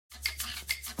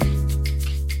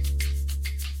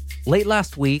Late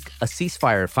last week, a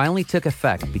ceasefire finally took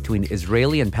effect between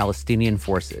Israeli and Palestinian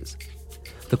forces.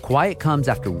 The quiet comes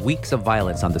after weeks of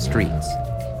violence on the streets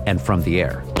and from the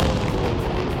air.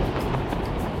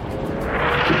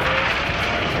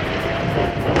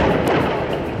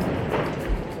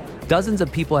 Dozens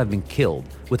of people have been killed,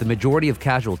 with a majority of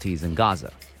casualties in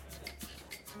Gaza.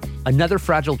 Another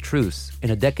fragile truce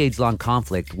in a decades-long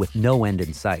conflict with no end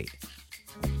in sight.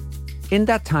 In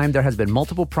that time, there has been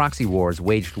multiple proxy wars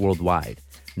waged worldwide,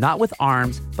 not with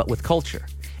arms, but with culture.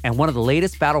 And one of the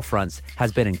latest battlefronts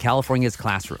has been in California's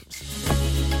classrooms.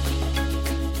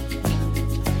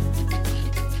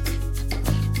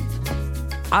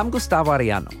 I'm Gustavo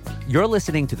Arellano. You're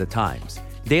listening to The Times,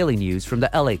 daily news from the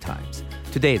LA Times.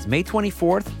 Today is May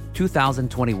 24th,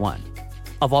 2021.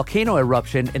 A volcano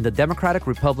eruption in the Democratic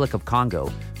Republic of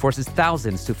Congo forces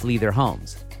thousands to flee their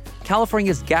homes.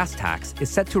 California's gas tax is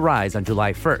set to rise on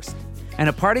July 1st. And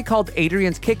a party called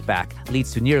Adrian's Kickback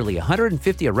leads to nearly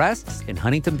 150 arrests in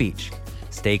Huntington Beach.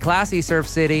 Stay classy, Surf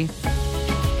City.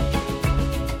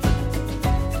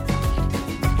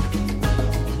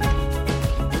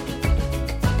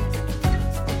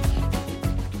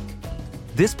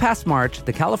 This past March,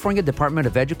 the California Department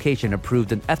of Education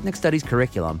approved an ethnic studies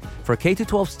curriculum for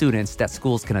K-12 students that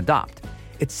schools can adopt.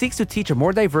 It seeks to teach a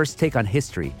more diverse take on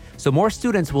history, so more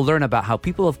students will learn about how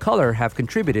people of color have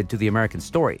contributed to the American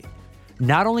story.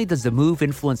 Not only does the move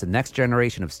influence the next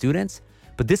generation of students,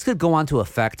 but this could go on to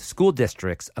affect school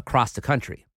districts across the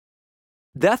country.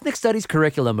 The ethnic studies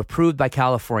curriculum approved by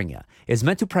California is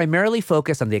meant to primarily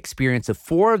focus on the experience of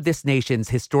four of this nation's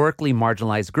historically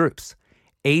marginalized groups: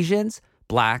 Asians,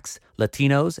 Blacks,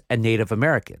 Latinos, and Native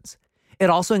Americans.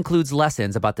 It also includes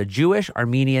lessons about the Jewish,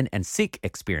 Armenian, and Sikh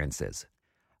experiences.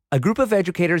 A group of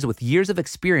educators with years of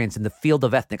experience in the field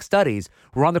of ethnic studies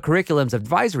were on the curriculum's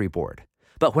advisory board.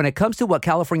 But when it comes to what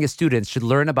California students should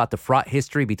learn about the fraught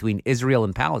history between Israel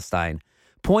and Palestine,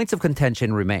 points of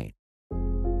contention remain.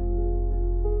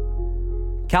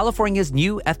 California's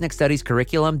new ethnic studies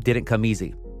curriculum didn't come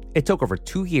easy. It took over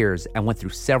 2 years and went through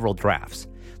several drafts.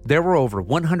 There were over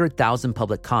 100,000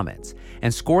 public comments,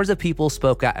 and scores of people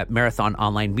spoke at marathon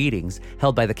online meetings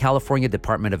held by the California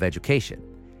Department of Education.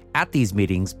 At these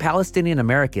meetings, Palestinian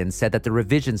Americans said that the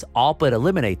revisions all but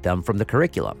eliminate them from the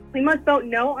curriculum. We must vote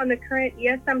no on the current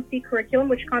ESMC curriculum,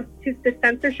 which constitutes the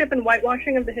censorship and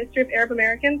whitewashing of the history of Arab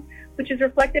Americans, which is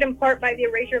reflected in part by the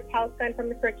erasure of Palestine from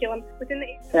the curriculum.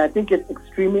 I think it's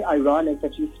extremely ironic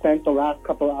that you spent the last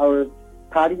couple hours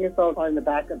patting yourself on the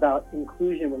back about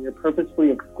inclusion when you're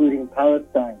purposefully excluding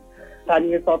Palestine. Patting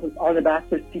yourself on the back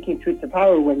for speaking truth to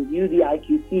power when you, the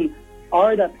IQC,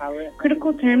 are that power.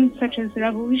 Critical terms such as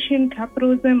revolution,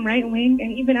 capitalism, right wing,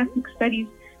 and even ethnic studies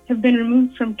have been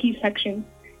removed from key sections.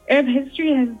 Arab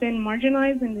history has been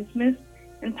marginalized and dismissed,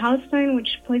 and Palestine,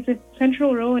 which plays a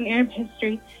central role in Arab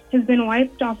history, has been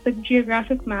wiped off the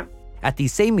geographic map. At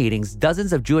these same meetings,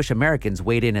 dozens of Jewish Americans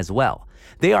weighed in as well.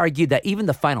 They argued that even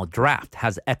the final draft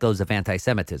has echoes of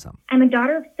anti-Semitism. I'm a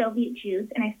daughter of Soviet Jews,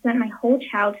 and I spent my whole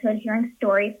childhood hearing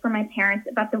stories from my parents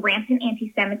about the rampant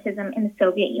anti-Semitism in the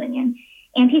Soviet Union.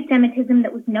 Anti-Semitism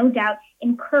that was no doubt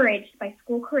encouraged by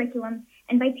school curriculums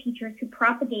and by teachers who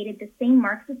propagated the same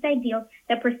Marxist ideals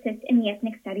that persist in the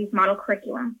ethnic studies model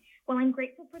curriculum. While I'm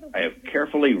grateful for the... I have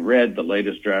carefully read the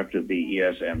latest draft of the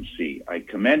ESMC. I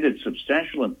commend its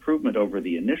substantial improvement over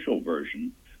the initial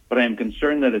version, but I am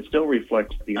concerned that it still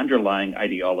reflects the underlying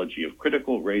ideology of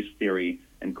critical race theory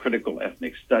and critical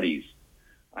ethnic studies.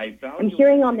 I'm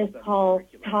hearing on this call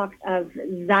talks of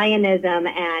Zionism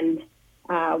and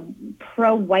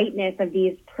pro-whiteness of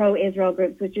these pro-Israel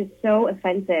groups, which is so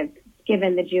offensive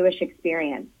given the Jewish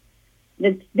experience.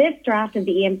 This draft of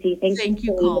the EMC, thank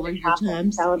you, caller.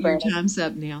 Your time's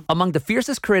up now. Among the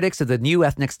fiercest critics of the new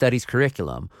ethnic studies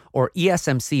curriculum, or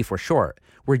ESMC for short,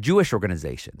 were Jewish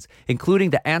organizations,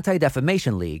 including the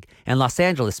Anti-Defamation League and Los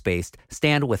Angeles-based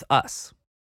Stand With Us.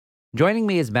 Joining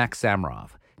me is Max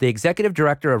Samrov, the executive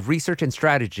director of research and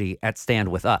strategy at Stand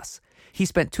With Us. He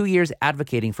spent 2 years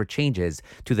advocating for changes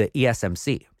to the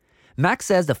ESMC. Max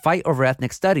says the fight over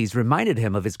ethnic studies reminded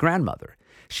him of his grandmother.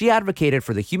 She advocated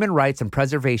for the human rights and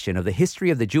preservation of the history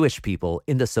of the Jewish people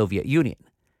in the Soviet Union.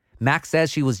 Max says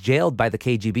she was jailed by the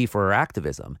KGB for her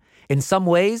activism. In some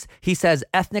ways, he says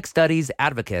ethnic studies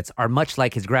advocates are much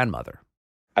like his grandmother.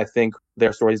 I think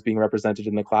their stories being represented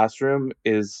in the classroom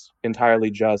is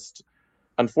entirely just.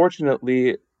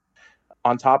 Unfortunately,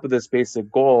 on top of this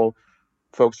basic goal,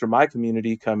 folks from my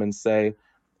community come and say,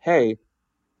 hey,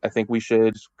 I think we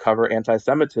should cover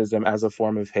anti-Semitism as a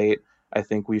form of hate. I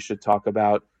think we should talk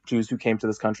about Jews who came to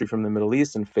this country from the Middle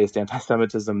East and faced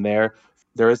anti-Semitism there.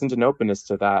 There isn't an openness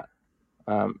to that.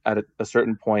 At a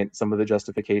certain point, some of the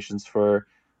justifications for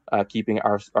keeping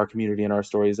our community and our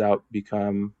stories out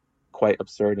become quite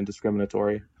absurd and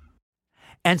discriminatory.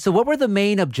 And so what were the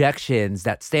main objections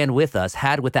that Stand With Us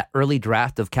had with that early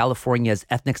draft of California's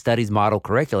Ethnic Studies Model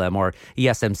Curriculum, or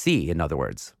ESMC, in other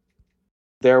words?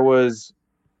 There was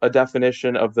a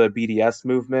definition of the BDS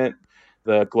movement,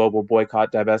 the Global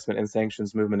Boycott, Divestment, and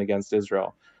Sanctions Movement against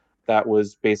Israel. That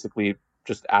was basically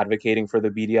just advocating for the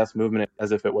BDS movement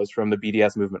as if it was from the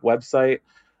BDS movement website.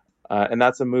 And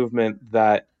that's a movement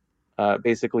that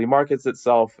basically markets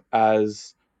itself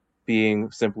as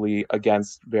being simply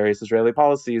against various Israeli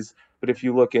policies. But if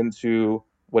you look into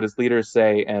what its leaders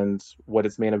say and what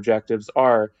its main objectives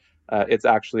are, it's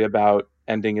actually about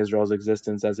ending Israel's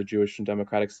existence as a Jewish and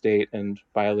democratic state and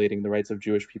violating the rights of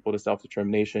Jewish people to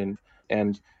self-determination.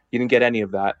 And you didn't get any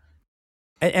of that.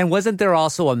 And wasn't there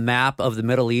also a map of the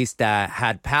Middle East that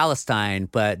had Palestine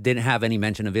but didn't have any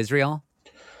mention of Israel?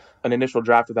 An initial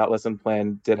draft of that lesson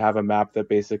plan did have a map that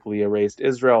basically erased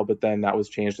Israel, but then that was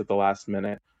changed at the last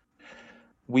minute.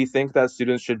 We think that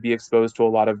students should be exposed to a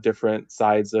lot of different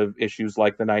sides of issues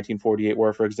like the 1948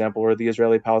 war, for example, or the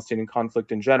Israeli-Palestinian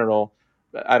conflict in general.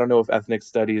 I don't know if ethnic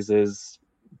studies is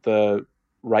the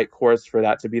right course for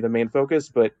that to be the main focus,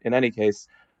 but in any case,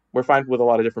 we're fine with a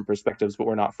lot of different perspectives, but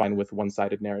we're not fine with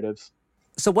one-sided narratives.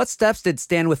 So what steps did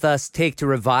Stand With Us take to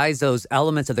revise those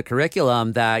elements of the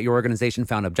curriculum that your organization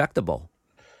found objectable?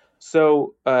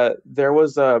 So there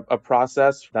was a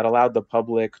process that allowed the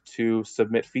public to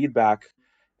submit feedback.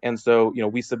 And so,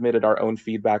 we submitted our own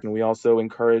feedback, and we also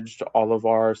encouraged all of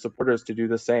our supporters to do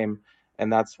the same.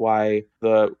 And that's why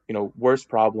the, worst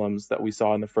problems that we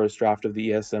saw in the first draft of the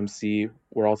ESMC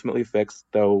were ultimately fixed,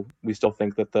 though we still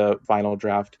think that the final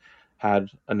draft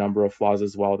had a number of flaws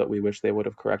as well that we wish they would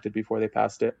have corrected before they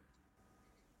passed it.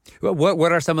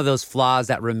 What are some of those flaws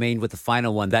that remained with the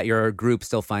final one that your group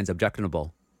still finds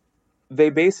objectionable?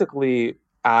 They basically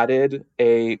added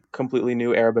a completely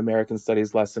new Arab American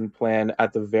Studies lesson plan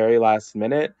at the very last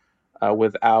minute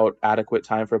without adequate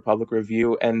time for public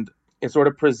review. And it sort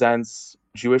of presents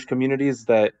Jewish communities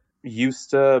that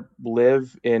used to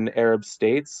live in Arab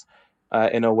states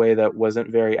in a way that wasn't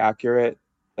very accurate,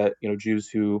 that, Jews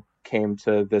who came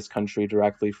to this country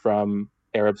directly from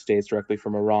Arab states, directly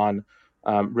from Iran,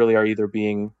 really are either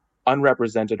being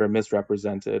unrepresented or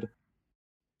misrepresented.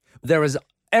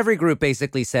 Every group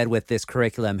basically said with this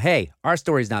curriculum, hey, our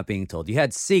story's not being told. You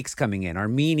had Sikhs coming in,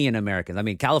 Armenian Americans. I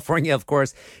mean, California, of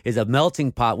course, is a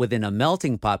melting pot within a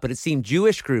melting pot, but it seemed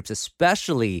Jewish groups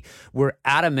especially were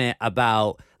adamant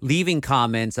about leaving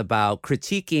comments, about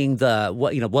critiquing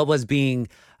what was being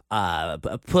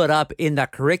put up in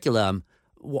that curriculum.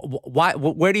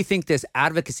 Where do you think this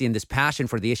advocacy and this passion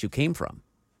for the issue came from?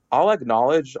 I'll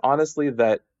acknowledge, honestly,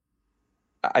 that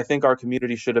I think our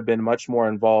community should have been much more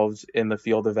involved in the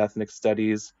field of ethnic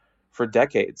studies for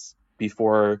decades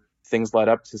before things led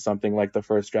up to something like the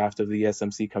first draft of the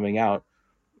ESMC coming out.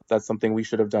 That's something we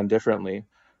should have done differently.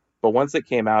 But once it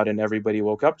came out and everybody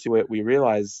woke up to it, we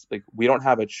realized we don't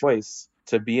have a choice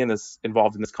to be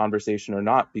involved in this conversation or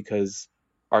not, because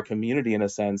our community, in a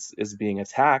sense, is being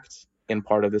attacked in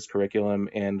part of this curriculum,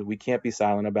 and we can't be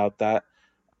silent about that.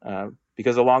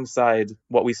 Because alongside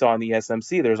what we saw in the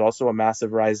ESMC, there's also a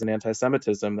massive rise in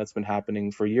anti-Semitism that's been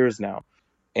happening for years now.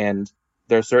 And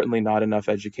there's certainly not enough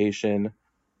education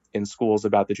in schools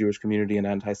about the Jewish community and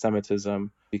anti-Semitism,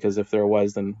 because if there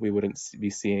was, then we wouldn't be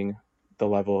seeing the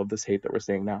level of this hate that we're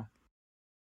seeing now.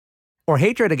 Or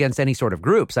hatred against any sort of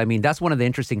groups. I mean, that's one of the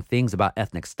interesting things about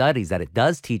ethnic studies, that it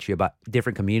does teach you about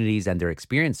different communities and their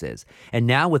experiences. And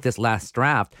now with this last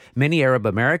draft, many Arab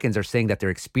Americans are saying that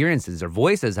their experiences, their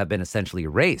voices have been essentially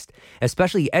erased,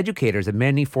 especially educators and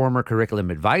many former curriculum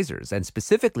advisors. And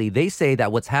specifically, they say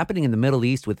that what's happening in the Middle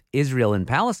East with Israel and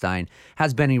Palestine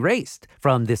has been erased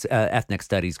from this ethnic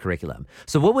studies curriculum.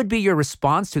 So what would be your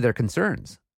response to their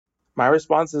concerns? My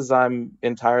response is I'm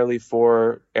entirely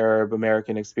for Arab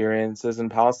American experiences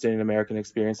and Palestinian American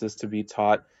experiences to be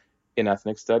taught in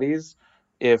ethnic studies.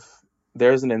 If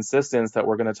there's an insistence that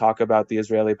we're going to talk about the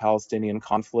Israeli-Palestinian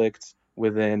conflict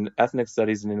within ethnic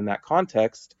studies and in that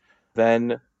context,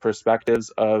 then perspectives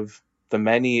of the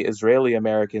many Israeli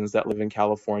Americans that live in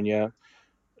California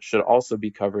should also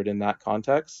be covered in that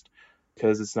context,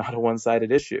 because it's not a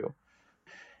one-sided issue.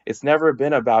 It's never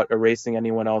been about erasing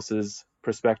anyone else's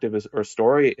perspective or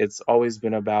story. It's always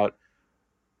been about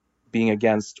being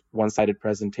against one-sided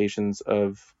presentations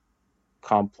of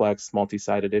complex,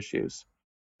 multi-sided issues.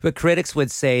 But critics would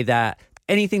say that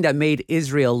anything that made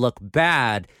Israel look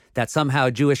bad, that somehow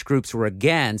Jewish groups were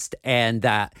against, and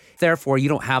that therefore you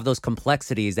don't have those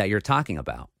complexities that you're talking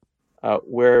about.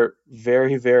 We're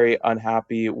very, very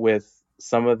unhappy with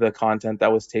some of the content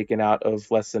that was taken out of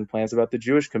lesson plans about the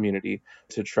Jewish community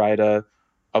to try to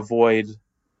avoid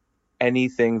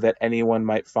anything that anyone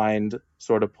might find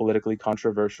sort of politically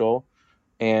controversial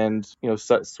and,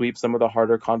 sweep some of the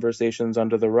harder conversations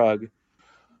under the rug.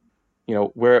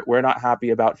 We're not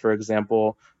happy about, for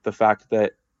example, the fact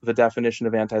that the definition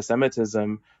of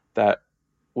anti-Semitism that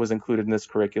was included in this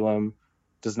curriculum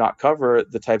does not cover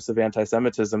the types of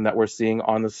anti-Semitism that we're seeing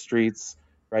on the streets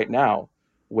right now,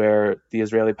 where the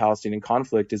Israeli-Palestinian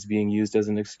conflict is being used as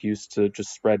an excuse to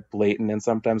just spread blatant and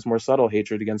sometimes more subtle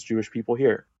hatred against Jewish people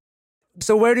here.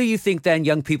 So where do you think then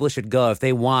young people should go if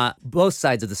they want both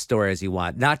sides of the story as you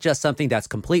want, not just something that's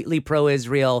completely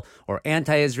pro-Israel or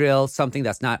anti-Israel, something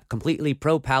that's not completely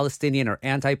pro-Palestinian or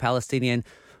anti-Palestinian?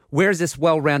 Where's this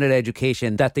well-rounded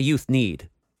education that the youth need?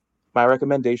 My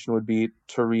recommendation would be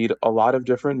to read a lot of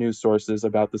different news sources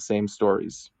about the same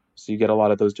stories, so you get a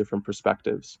lot of those different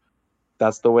perspectives.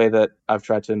 That's the way that I've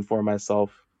tried to inform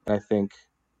myself, and I think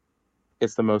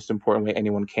it's the most important way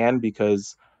anyone can,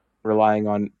 because relying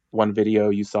on one video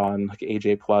you saw on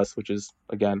AJ Plus, which is,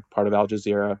 again, part of Al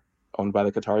Jazeera, owned by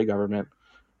the Qatari government,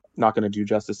 not going to do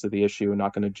justice to the issue and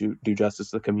not going to do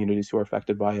justice to the communities who are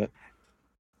affected by it.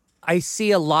 I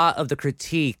see a lot of the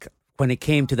critique when it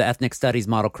came to the ethnic studies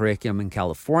model curriculum in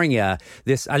California.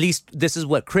 This is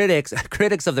what critics of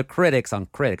the critics on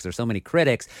critics, there's so many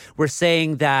critics, were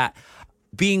saying that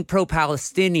being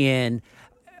pro-Palestinian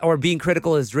or being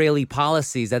critical of Israeli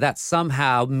policies, that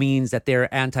somehow means that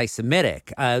they're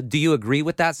anti-Semitic. Do you agree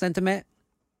with that sentiment?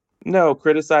 No,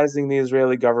 criticizing the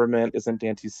Israeli government isn't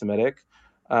anti-Semitic,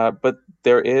 but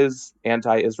there is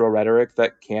anti-Israel rhetoric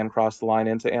that can cross the line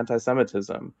into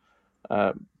anti-Semitism.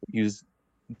 Use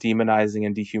demonizing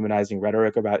and dehumanizing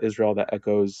rhetoric about Israel that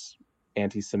echoes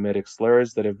anti-Semitic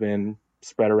slurs that have been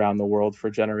spread around the world for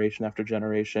generation after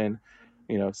generation.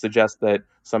 Suggest that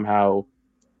somehow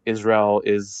Israel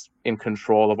is in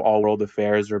control of all world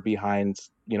affairs or behind,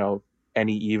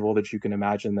 any evil that you can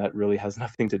imagine that really has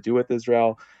nothing to do with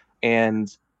Israel.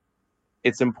 And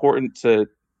it's important to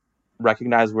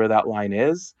recognize where that line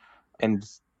is and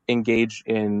engage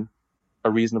in a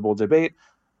reasonable debate.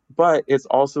 But it's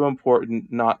also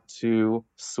important not to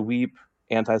sweep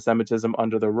anti-Semitism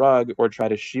under the rug or try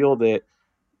to shield it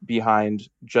behind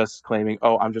just claiming,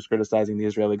 I'm just criticizing the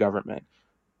Israeli government.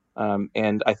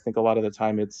 And I think a lot of the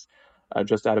time it's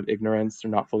just out of ignorance or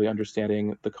not fully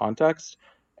understanding the context.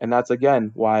 And that's,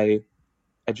 again, why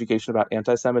education about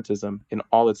anti-Semitism in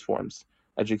all its forms,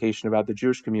 education about the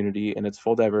Jewish community in its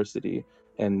full diversity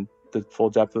and the full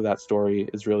depth of that story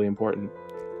is really important.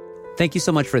 Thank you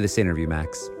so much for this interview,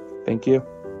 Max. Thank you.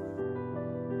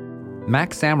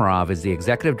 Max Samarov is the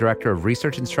Executive Director of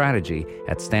Research and Strategy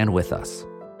at Stand With Us.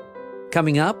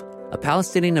 Coming up, a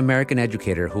Palestinian-American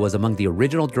educator who was among the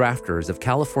original drafters of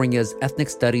California's ethnic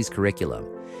studies curriculum.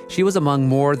 She was among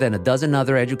more than a dozen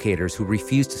other educators who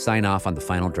refused to sign off on the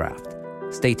final draft.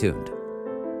 Stay tuned.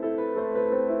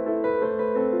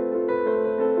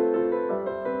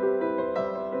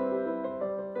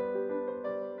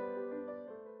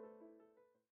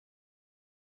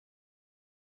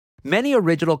 Many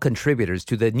original contributors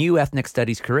to the new ethnic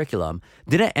studies curriculum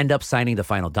didn't end up signing the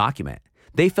final document.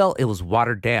 They felt it was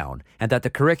watered down and that the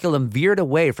curriculum veered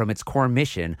away from its core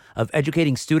mission of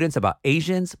educating students about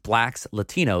Asians, Blacks,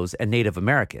 Latinos, and Native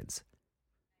Americans.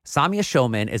 Samia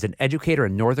Showman is an educator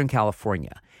in Northern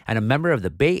California and a member of the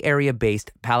Bay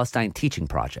Area-based Palestine Teaching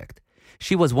Project.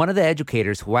 She was one of the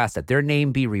educators who asked that their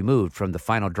name be removed from the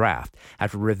final draft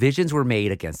after revisions were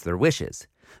made against their wishes.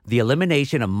 The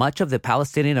elimination of much of the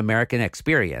Palestinian-American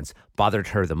experience bothered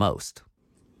her the most.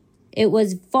 It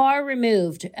was far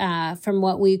removed from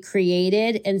what we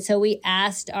created. And so we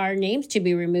asked our names to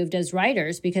be removed as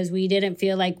writers because we didn't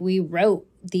feel like we wrote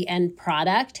the end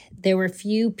product. There were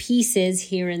few pieces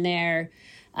here and there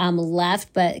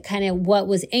left, but kind of what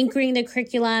was anchoring the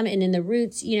curriculum and in the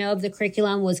roots, of the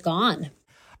curriculum was gone.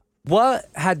 What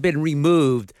had been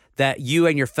removed that you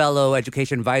and your fellow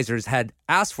education advisors had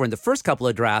asked for in the first couple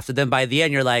of drafts, and then by the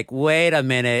end, you're like, wait a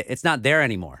minute, it's not there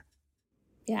anymore?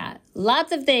 Yeah,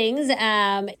 lots of things.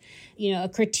 A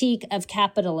critique of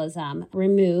capitalism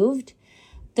removed.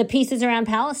 The pieces around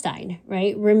Palestine,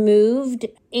 right, removed.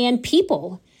 And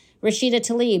people. Rashida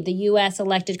Tlaib, the U.S.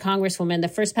 elected congresswoman, the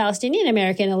first Palestinian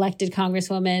American elected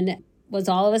congresswoman, was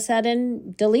all of a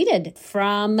sudden deleted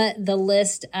from the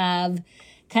list of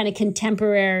kind of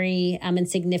contemporary and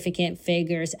significant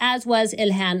figures, as was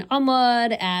Ilhan Omar,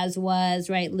 as was,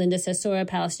 Linda Sarsour,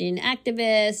 Palestinian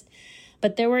activist.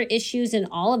 But there were issues in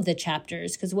all of the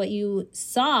chapters because what you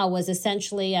saw was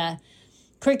essentially a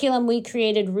curriculum we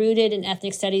created rooted in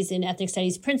ethnic studies and ethnic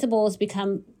studies principles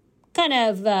become kind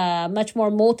of much more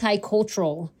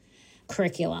multicultural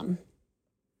curriculum.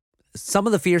 Some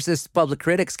of the fiercest public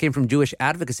critics came from Jewish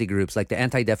advocacy groups like the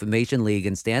Anti-Defamation League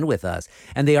and Stand With Us,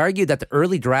 and they argued that the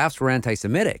early drafts were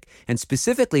anti-Semitic. And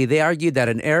specifically, they argued that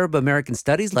an Arab American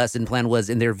Studies lesson plan was,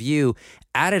 in their view,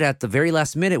 added at the very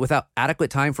last minute without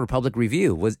adequate time for public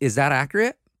review. Is that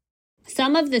accurate?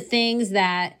 Some of the things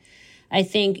that I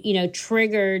think,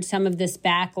 triggered some of this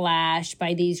backlash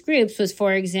by these groups was,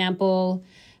 for example,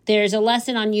 there's a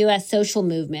lesson on U.S. social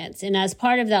movements. And as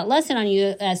part of that lesson on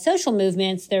U.S. social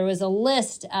movements, there was a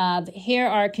list of here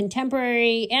are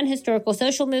contemporary and historical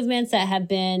social movements that have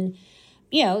been,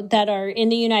 that are in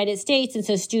the United States. And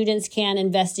so students can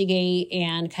investigate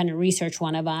and kind of research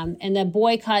one of them. And the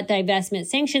boycott, divestment,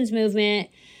 sanctions movement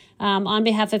on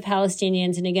behalf of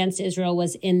Palestinians and against Israel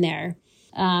was in there.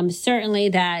 Certainly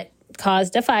that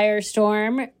caused a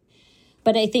firestorm.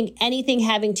 But I think anything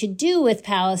having to do with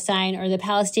Palestine or the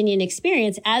Palestinian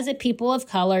experience as a people of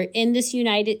color in the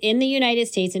United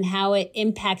States and how it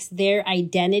impacts their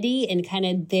identity and kind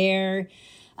of their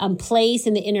place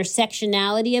in the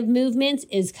intersectionality of movements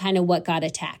is kind of what got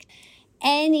attacked.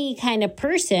 Any kind of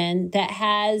person that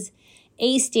has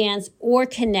a stance or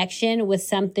connection with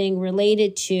something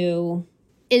related to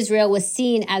Israel was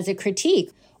seen as a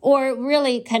critique or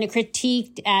really kind of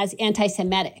critiqued as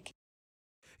anti-Semitic.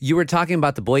 You were talking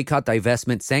about the boycott,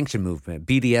 divestment, sanction movement,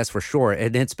 BDS for short,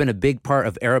 and it's been a big part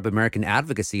of Arab American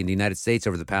advocacy in the United States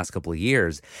over the past couple of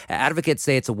years. Advocates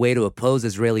say it's a way to oppose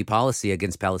Israeli policy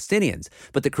against Palestinians,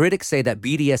 but the critics say that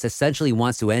BDS essentially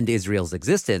wants to end Israel's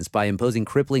existence by imposing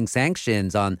crippling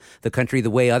sanctions on the country the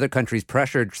way other countries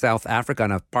pressured South Africa on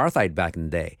apartheid back in the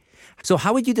day. So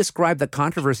how would you describe the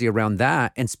controversy around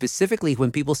that, and specifically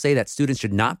when people say that students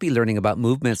should not be learning about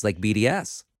movements like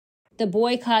BDS? The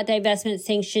boycott, divestment,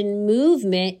 sanction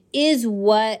movement is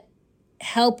what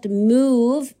helped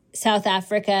move South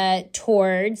Africa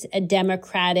towards a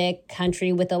democratic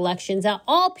country with elections that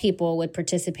all people would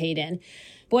participate in.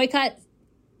 Boycott,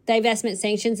 divestment,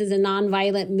 sanctions is a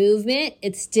nonviolent movement.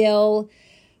 It's still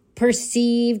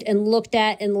perceived and looked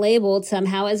at and labeled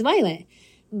somehow as violent.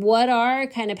 What are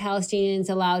kind of Palestinians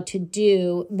allowed to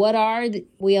do? What are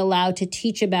we allowed to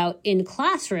teach about in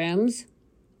classrooms?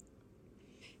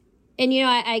 And,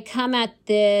 I come at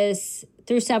this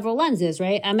through several lenses,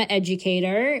 right? I'm an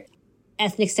educator,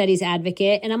 ethnic studies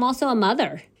advocate, and I'm also a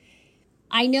mother.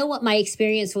 I know what my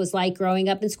experience was like growing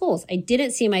up in schools. I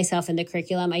didn't see myself in the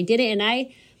curriculum.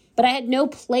 But I had no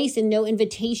place and no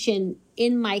invitation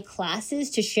in my classes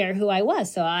to share who I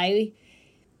was. So I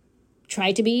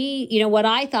tried to be, what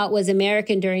I thought was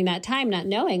American during that time, not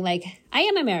knowing, I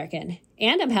am American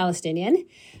and I'm Palestinian.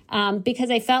 Because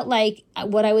I felt like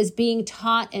what I was being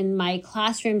taught in my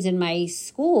classrooms in my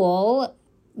school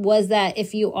was that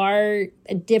if you are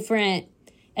a different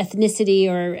ethnicity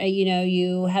or,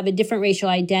 you have a different racial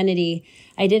identity,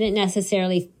 I didn't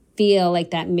necessarily feel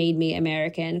like that made me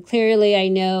American. Clearly, I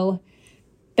know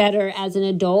better as an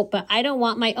adult, but I don't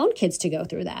want my own kids to go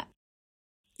through that.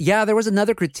 Yeah, there was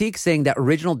another critique saying that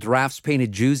original drafts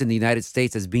painted Jews in the United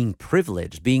States as being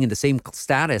privileged, being in the same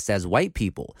status as white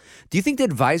people. Do you think the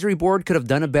advisory board could have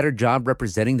done a better job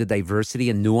representing the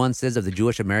diversity and nuances of the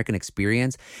Jewish American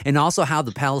experience, and also how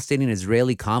the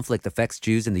Palestinian-Israeli conflict affects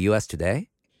Jews in the U.S. today?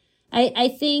 I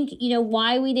think,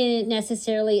 why we didn't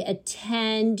necessarily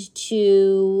attend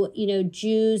to,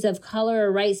 Jews of color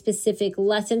or write specific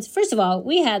lessons. First of all,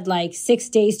 we had 6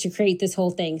 days to create this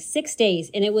whole thing, 6 days.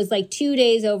 And it was 2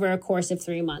 days over a course of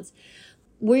 3 months.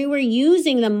 We were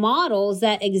using the models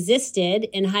that existed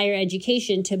in higher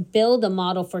education to build a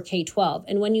model for K-12.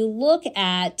 And when you look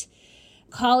at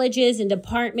colleges and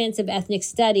departments of ethnic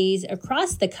studies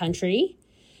across the country,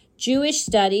 Jewish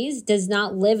studies does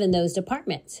not live in those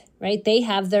departments, right? They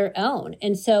have their own.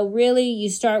 And so really you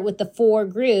start with the 4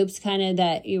 groups kind of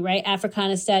that, right?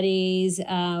 Africana studies,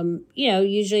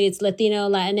 usually it's Latino,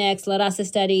 Latinx, La Raza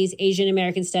studies, Asian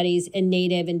American studies, and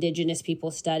Native Indigenous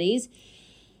people studies.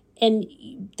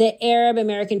 And the Arab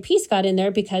American piece got in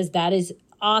there because that is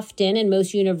often in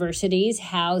most universities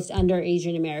housed under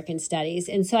Asian American studies.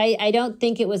 And so I don't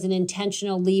think it was an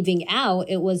intentional leaving out.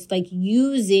 It was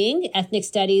using ethnic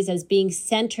studies as being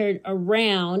centered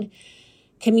around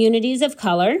communities of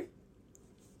color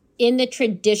in the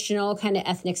traditional kind of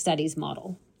ethnic studies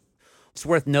model. It's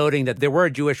worth noting that there were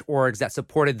Jewish orgs that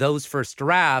supported those first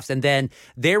drafts, and then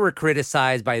they were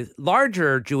criticized by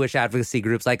larger Jewish advocacy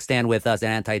groups like Stand With Us and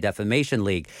Anti-Defamation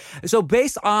League. So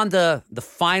based on the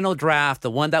final draft, the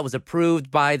one that was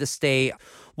approved by the state,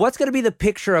 what's going to be the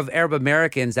picture of Arab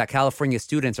Americans that California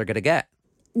students are going to get?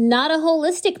 not a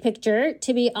holistic picture,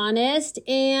 to be honest,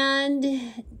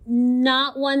 and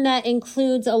not one that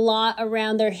includes a lot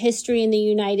around their history in the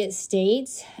United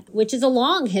States, which is a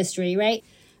long history, right?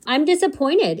 I'm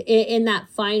disappointed in that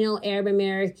final Arab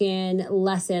American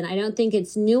lesson. I don't think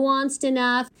it's nuanced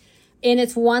enough, and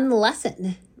it's one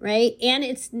lesson, right? And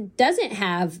it doesn't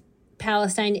have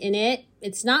Palestine in it.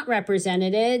 It's not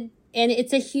represented, and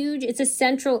it's a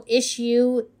central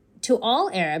issue to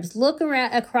all Arabs. Look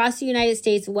around across the United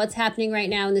States, what's happening right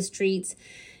now in the streets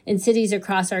in cities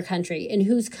across our country, and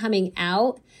who's coming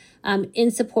out in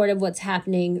support of what's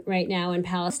happening right now in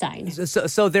Palestine.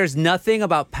 So there's nothing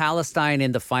about Palestine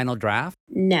in the final draft?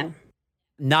 No.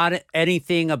 Not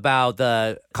anything about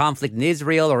the conflict in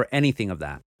Israel or anything of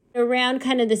that? Around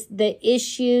kind of the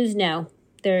issues, no.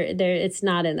 It's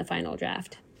not in the final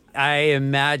draft. I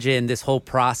imagine this whole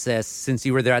process, since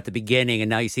you were there at the beginning and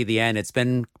now you see the end, it's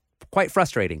been quite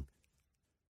frustrating.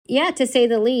 Yeah, to say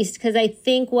the least, because I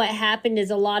think what happened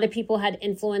is a lot of people had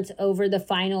influence over the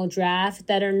final draft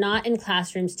that are not in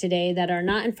classrooms today, that are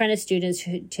not in front of students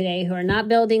today, who are not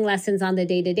building lessons on the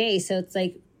day-to-day. So it's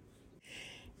like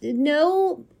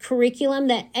no curriculum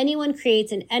that anyone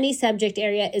creates in any subject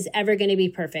area is ever going to be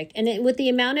perfect. And with the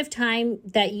amount of time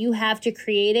that you have to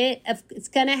create it, it's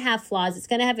going to have flaws. It's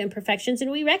going to have imperfections,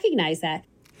 and we recognize that.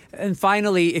 And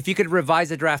finally, if you could revise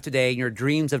the draft today in your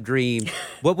dreams of dreams,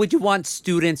 what would you want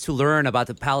students to learn about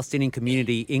the Palestinian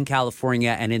community in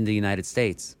California and in the United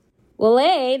States? Well,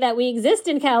 that we exist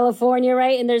in California,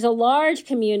 right? And there's a large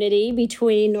community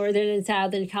between Northern and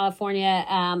Southern California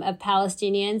of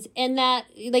Palestinians. And that,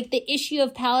 like, the issue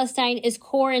of Palestine is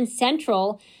core and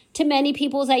central to many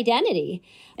people's identity.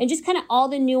 And just kind of all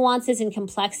the nuances and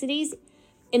complexities.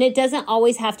 And it doesn't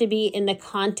always have to be in the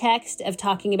context of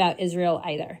talking about Israel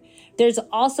either. There's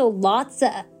also lots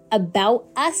about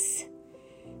us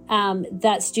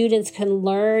that students can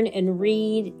learn and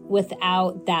read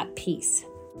without that piece.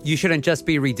 You shouldn't just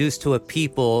be reduced to a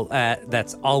people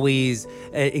that's always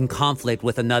in conflict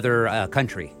with another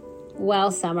country.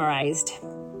 Well summarized.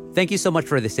 Thank you so much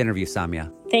for this interview,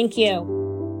 Samia. Thank you.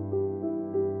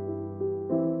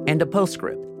 And a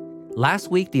postscript.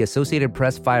 Last week, the Associated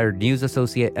Press fired news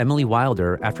associate Emily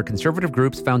Wilder after conservative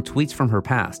groups found tweets from her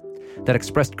past that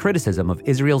expressed criticism of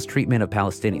Israel's treatment of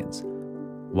Palestinians.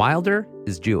 Wilder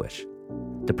is Jewish.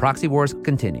 The proxy wars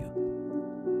continue.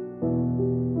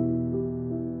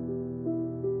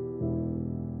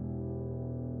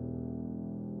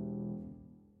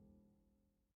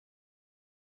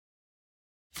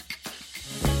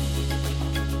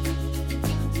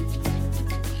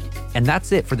 And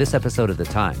that's it for this episode of The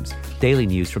Times, daily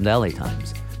news from the LA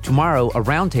Times. Tomorrow, a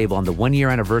roundtable on the one-year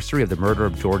anniversary of the murder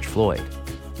of George Floyd.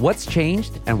 What's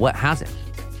changed and what hasn't?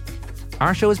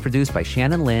 Our show is produced by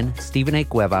Shannon Lin, Stephen A.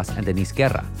 Cuevas, and Denise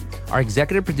Guerra. Our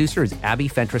executive producer is Abby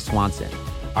Fentress Swanson.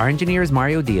 Our engineer is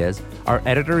Mario Diaz. Our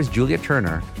editor is Julia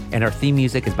Turner. And our theme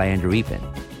music is by Andrew Eapen.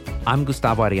 I'm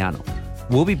Gustavo Arellano.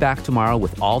 We'll be back tomorrow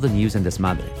with all the news in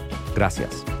Desmadre.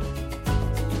 Gracias.